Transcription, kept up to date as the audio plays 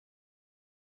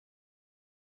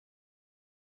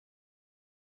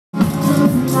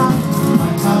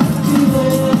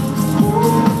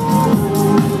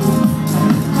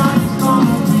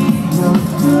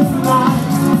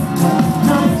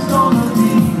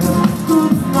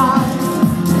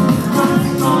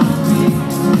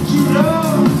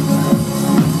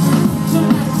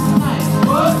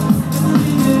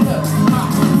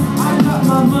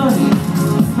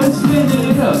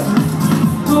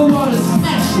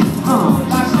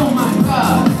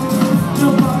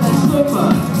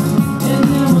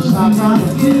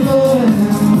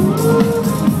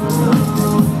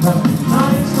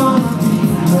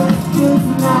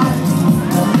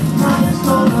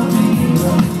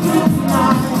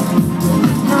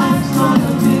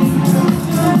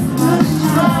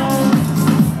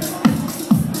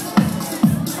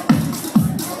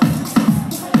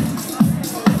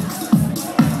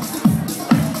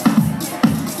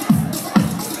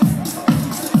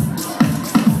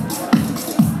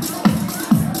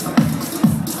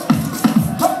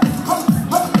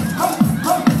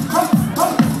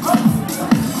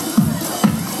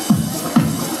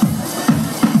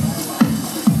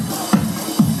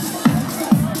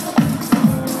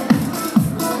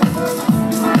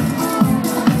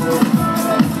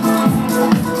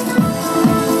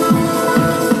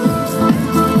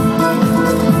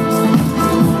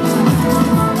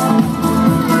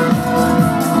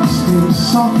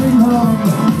Something love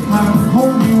and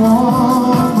hold me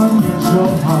warm against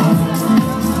your heart.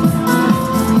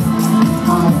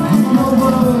 I hear your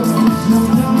words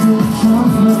and your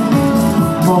trumpet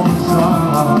moments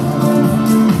are.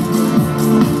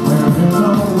 We're in the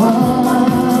world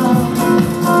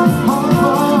of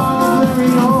our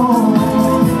very own.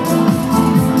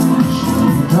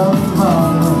 Street of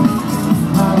love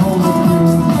that only you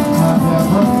have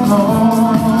ever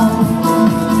known.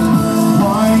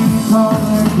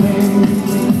 White-colored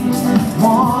days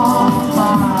warmed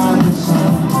by the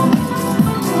sun.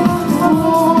 Oh,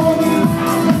 you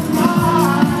have the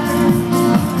night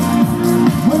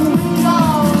when we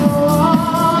are one.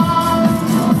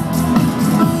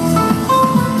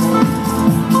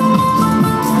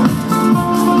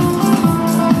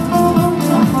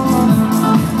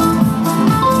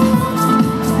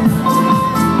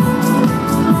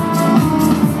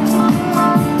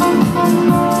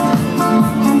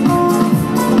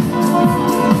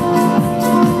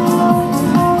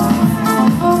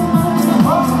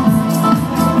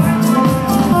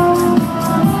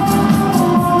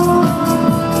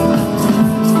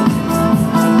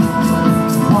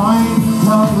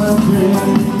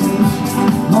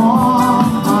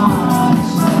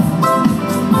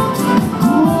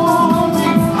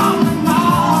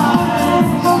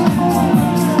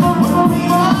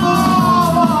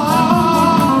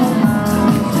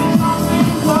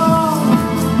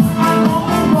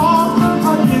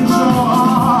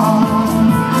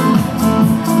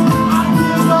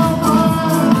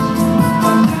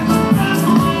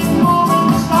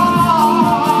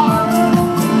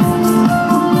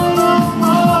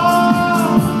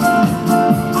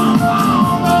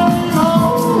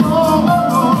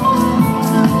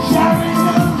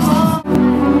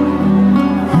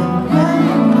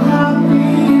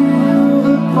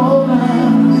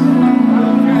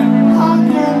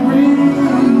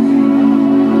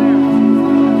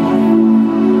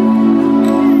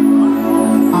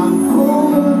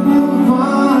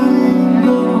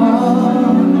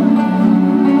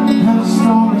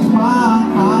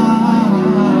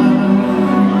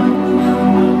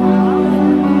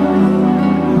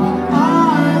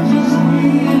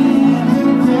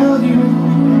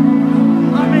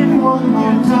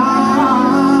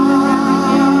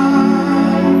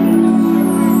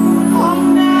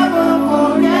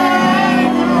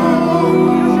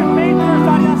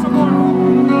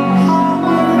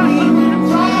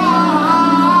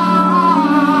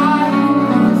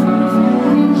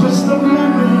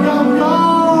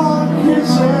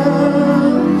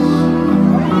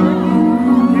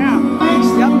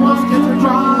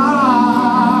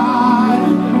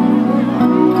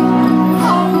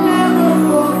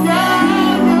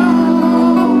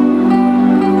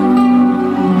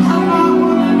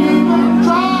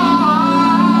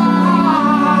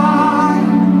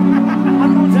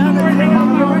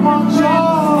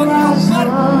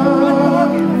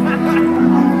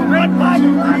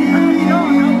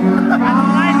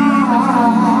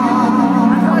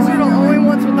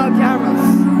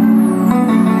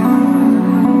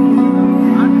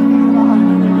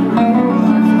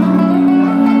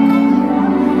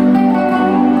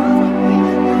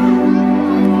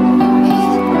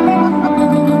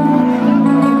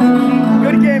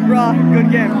 Good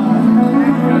game.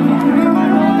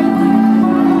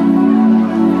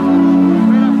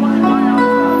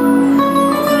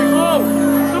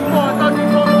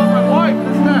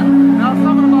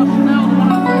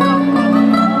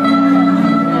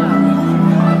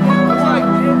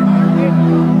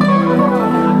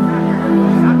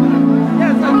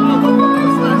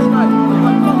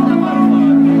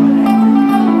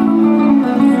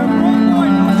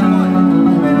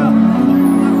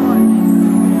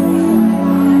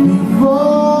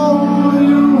 Before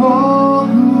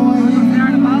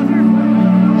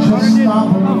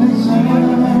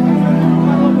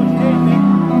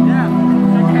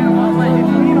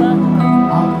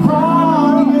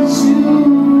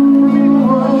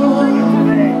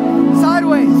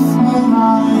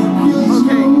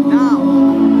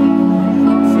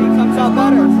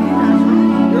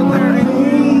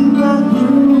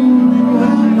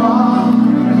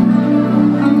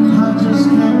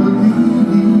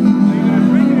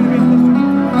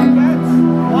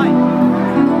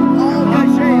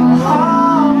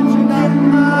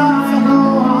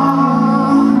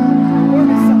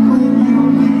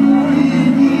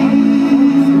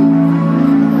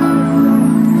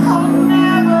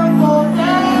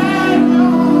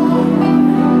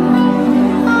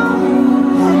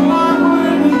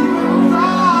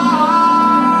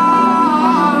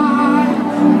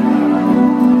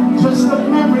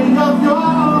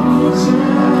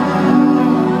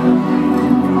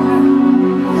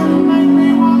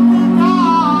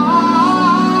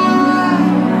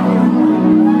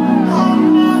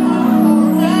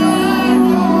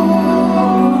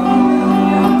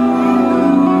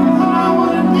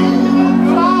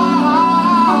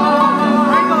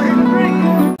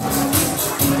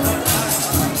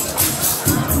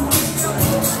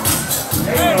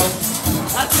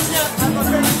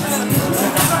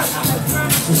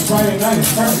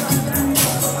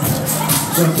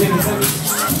Let's take it, baby.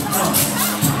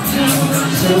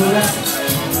 So that,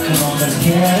 come on, let's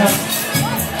get up.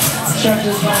 Church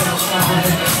is right outside,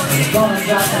 and it's gonna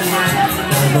drop the line.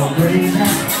 Gonna go crazy,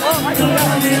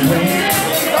 gonna get away.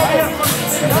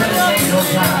 There ain't no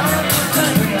time,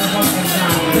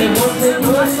 it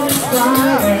was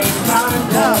Friday, time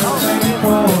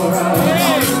for us.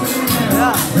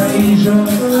 Raise your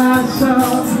glass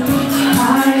up,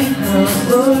 I am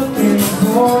looking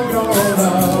for your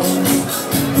love.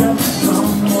 Just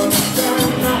someone that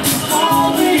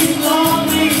always works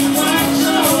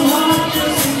so hard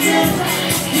just to get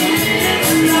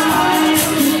in line.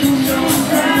 So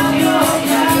grab your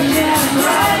cash and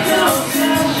grab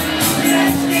yourself.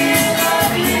 Let's get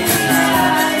up in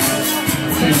line.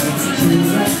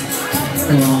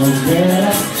 Come on, let's get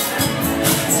up.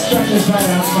 Stretch is right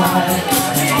outside.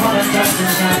 Come on, stretch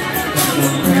is right. Go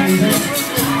crazy.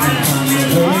 And find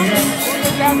your way up.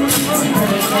 Put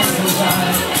it back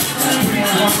inside. We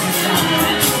are walking down.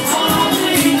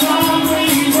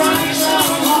 Always work so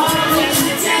hard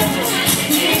just to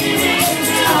get in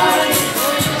line.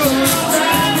 So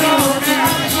grab your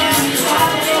cash and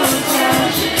grab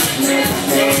yourself. Let's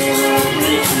get up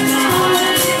in line.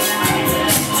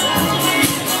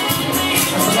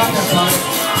 I forgot that part.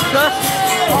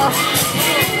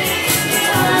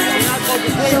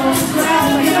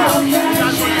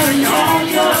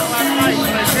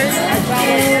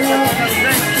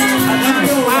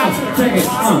 Check it,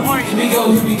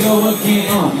 here we go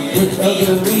again, with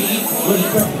other weed, with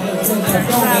the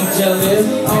don't be jealous,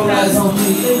 all eyes on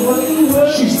me.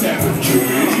 She snapping to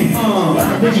me,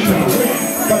 like a bitch in a ring,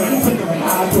 but I'm putting my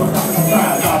eyes to a fucking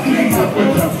ride, I'll hang up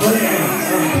with her friends.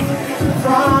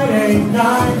 Friday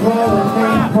night was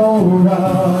for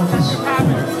us.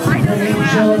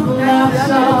 Raise your glass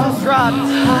up, I'm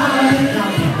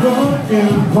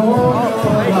looking for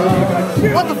love.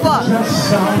 What the fuck?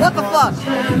 What the fuck?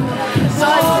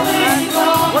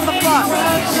 What the fuck?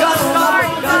 You gotta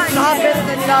stop it and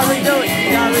then you gotta redo it.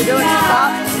 You gotta redo it.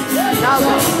 Stop. Now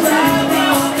look.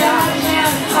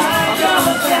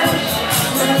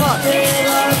 What the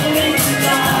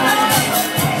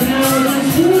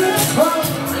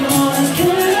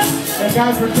Hey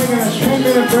guys, we're taking a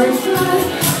 10-minute break.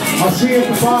 I'll see you at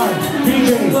the bar. DJ.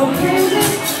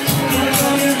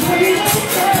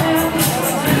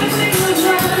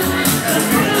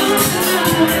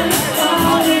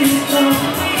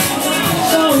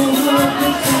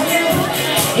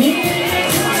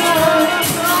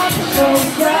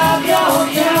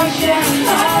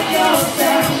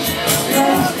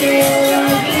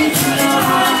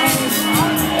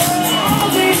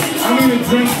 I need a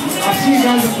drink. I'll see you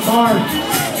guys at the bar.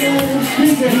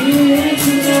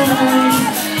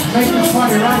 Make this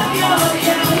party right.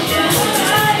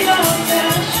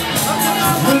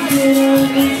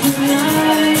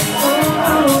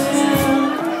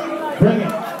 Bring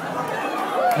it.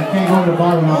 I can't go to the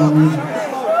bar without the music.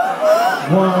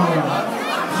 1,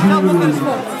 2.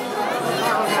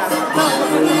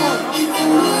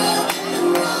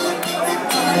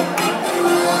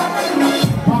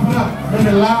 Pump it up. Bring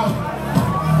it loud.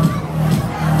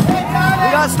 We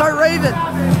gotta start raving.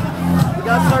 We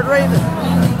gotta start raving.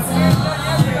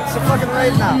 It's a fucking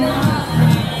rave now.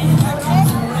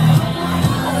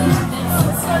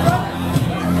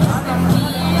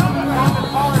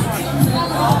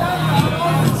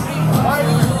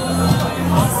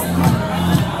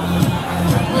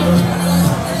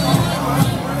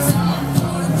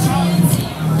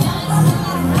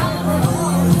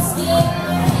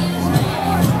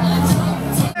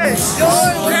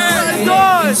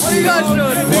 What are you guys doing?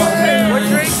 We're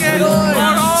drinking.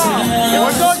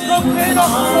 We're doing cocaine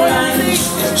off the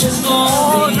seat.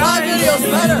 Oh, my video's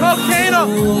better. Cocaine up.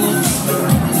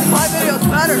 My video's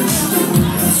better.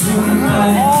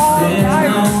 Oh,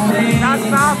 nice. That's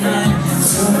nothing.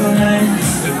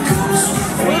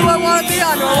 Who do I want to be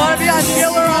on? Do I want to be on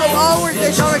Killer or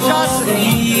Daytona Johnson?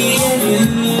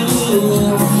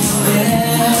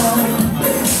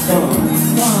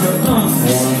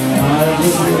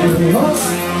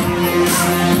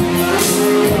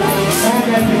 And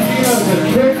then the tequila's a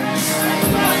trick.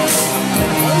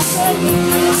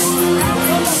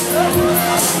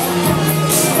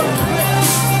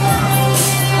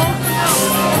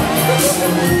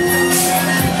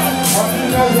 You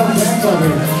guys don't dance on me.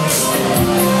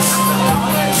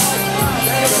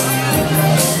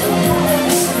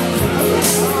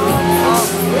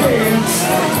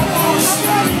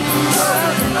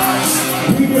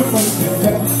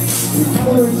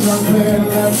 Colors are clear,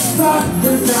 let's stop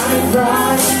the night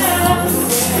ride.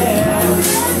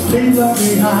 Leave love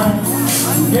behind,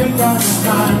 get down the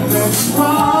time, let's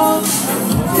fall.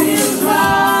 Feels right.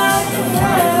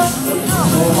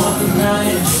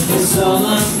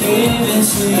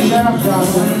 Shut up,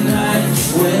 Johnson.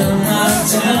 Well, my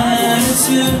time is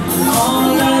soon.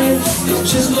 All right,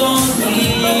 it's just gonna be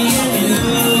and you.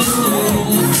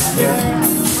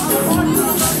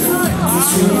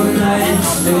 Tonight,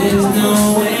 there's no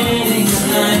waiting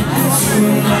tonight.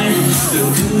 Tonight, the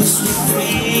goose with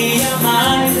me and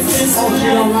mine.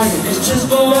 It's just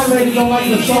gonna be don't like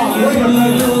the song.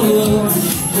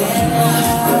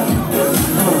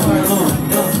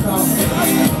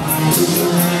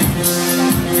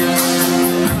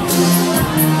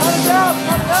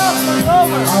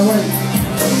 Wait.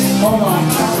 Hold on.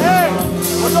 Hey,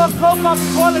 we're going to coke off the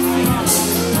toilet seat.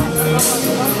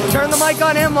 Turn the mic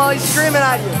on him while he's screaming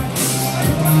at you.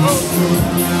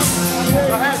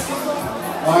 Go ahead.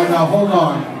 All right, now hold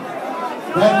on.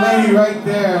 That lady right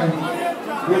there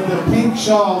with the pink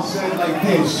shawl said like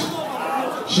this.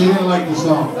 She didn't like the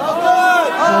song. So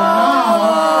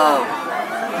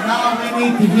now they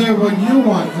need to hear what you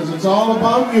want because it's all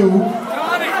about you.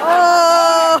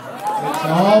 It's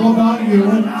all about you.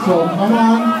 So come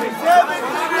on.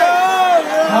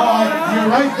 You're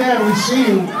right there. We see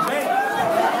you.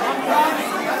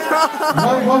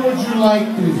 What would you like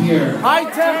to hear? High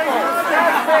tempo.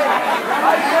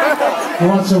 You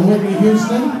want some Whitney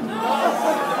Houston?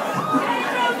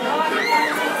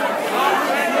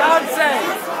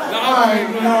 Alright,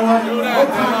 you know what? What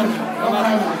time is it?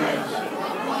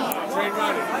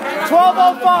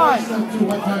 12:05.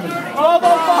 What time is it? 12:05.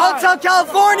 Hotel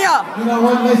California. You know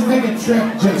what? Let's take a trip,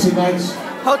 Gypsy Nights.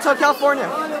 Hotel California.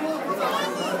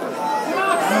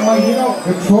 Well, you don't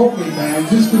control me, man.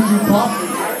 Just because you pop me.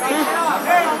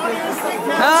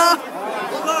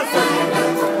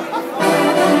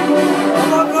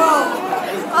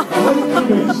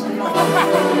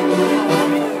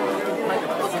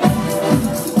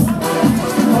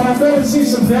 Well, I better see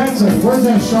some dancing. Where's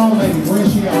that Shaw lady?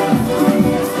 Where's she at?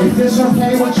 Is this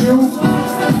okay with you?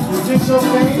 Is this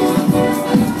okay?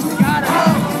 Got it.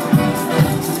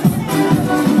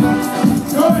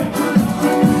 Go ahead.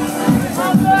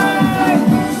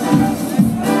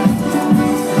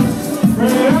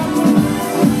 Bring it up.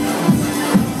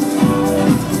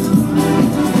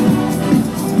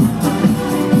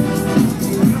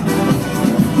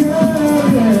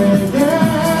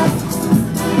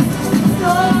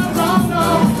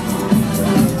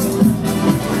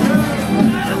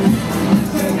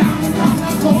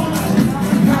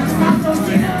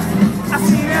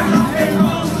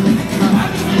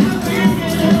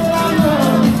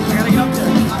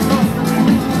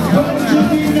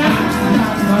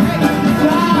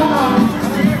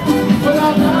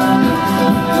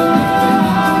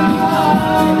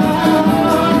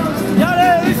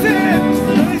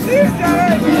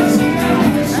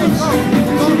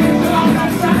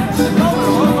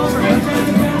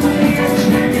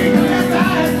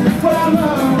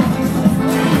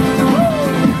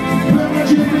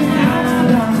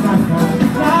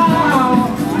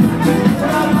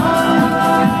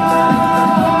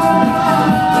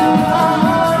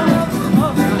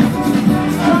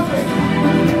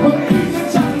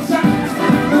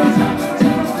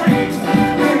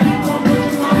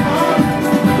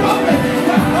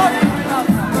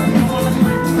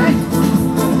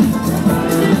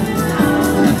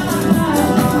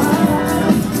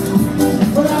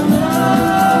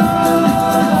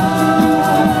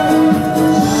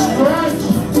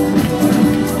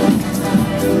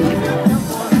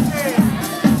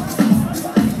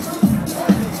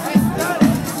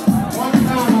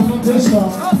 This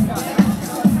song.